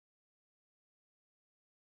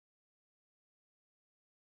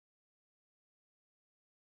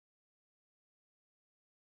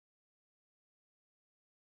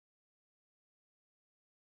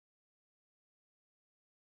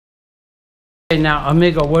Hey, now,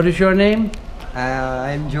 amigo, what is your name?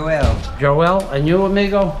 I'm Joel. Joel, and you,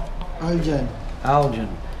 amigo? Aljan. Aljan.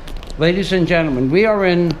 Ladies and gentlemen, we are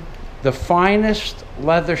in the finest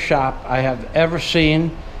leather shop I have ever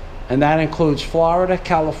seen, and that includes Florida,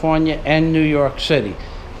 California, and New York City.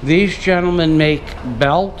 These gentlemen make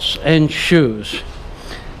belts and shoes.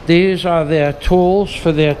 These are their tools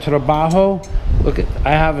for their trabajo. Look at,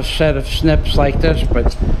 I have a set of snips like this,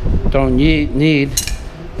 but don't need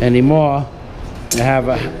anymore.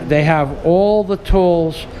 They have all the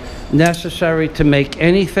tools necessary to make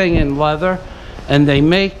anything in leather, and they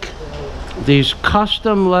make these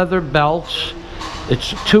custom leather belts.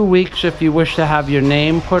 It's 2 weeks if you wish to have your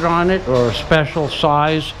name put on it, or a special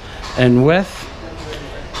size and width.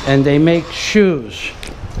 And they make shoes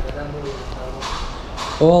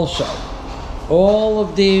also. All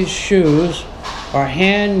of these shoes are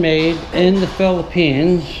handmade in the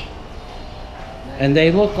Philippines, and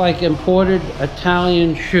they look like imported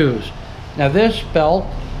Italian shoes. Now this belt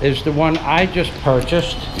is the one I just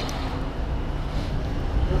purchased.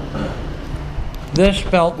 This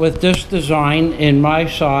belt with this design in my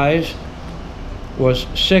size was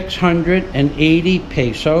 680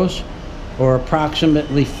 pesos, or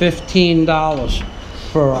approximately $15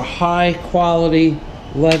 for a high quality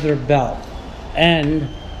leather belt, and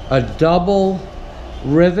a double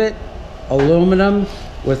rivet aluminum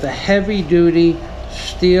with a heavy duty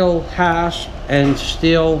steel hasp and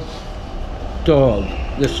steel dog.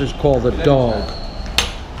 This is called a dog.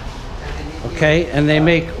 Okay, and they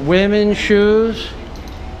make women's shoes,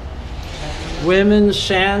 women's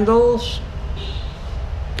sandals,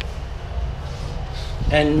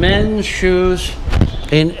 and men's shoes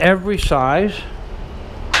in every size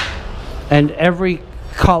and every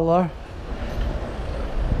color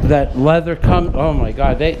that leather comes. Oh my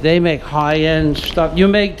God, they make high-end stuff. You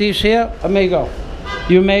make these here, amigo?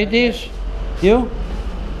 You made these? You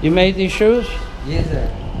made these shoes? Yes, sir.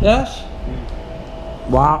 Yes?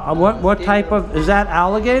 Wow. What type of, is that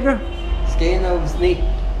alligator? Skin of snake.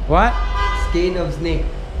 What? Skin of snake.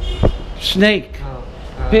 Snake.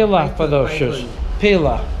 Pila for those shoes.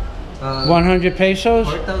 Pila. 100 pesos?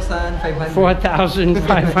 4,500.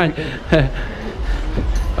 4,500.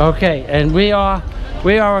 Okay, and we are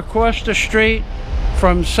across the street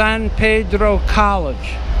from San Pedro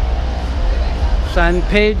College. San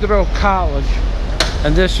Pedro College.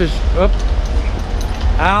 And this is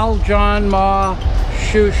Gaisano Mall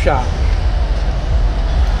Shoe Shop.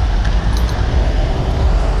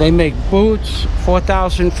 They make boots,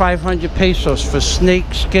 4,500 pesos for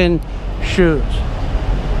snakeskin shoes.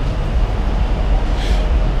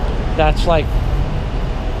 That's like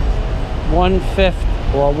 1/5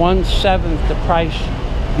 or 1/7 the price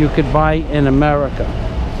you could buy in America.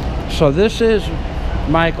 So this is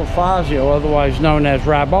Michael Fazio, otherwise known as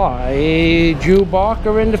Rabbi Jew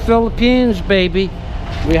Barker in the Philippines, baby.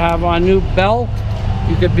 We have our new belt.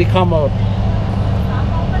 You could become a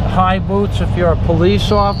high boots if you're a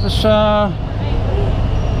police officer.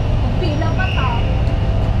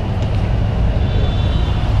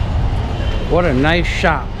 What a nice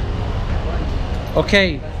shop.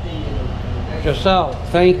 Okay, Giselle,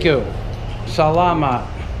 thank you. Salamat.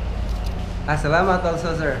 Salamat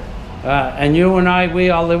also, sir. And you and I, we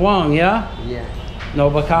are Liwang, yeah? Yeah. No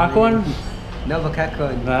bakakon? No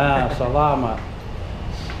bakakon. Salamat.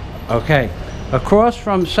 Okay, across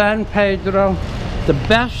from San Pedro, the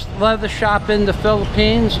best leather shop in the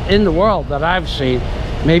Philippines, in the world that I've seen.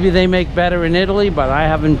 Maybe they make better in Italy, but I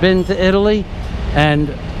haven't been to Italy. And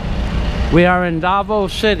we are in Davao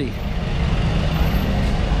City.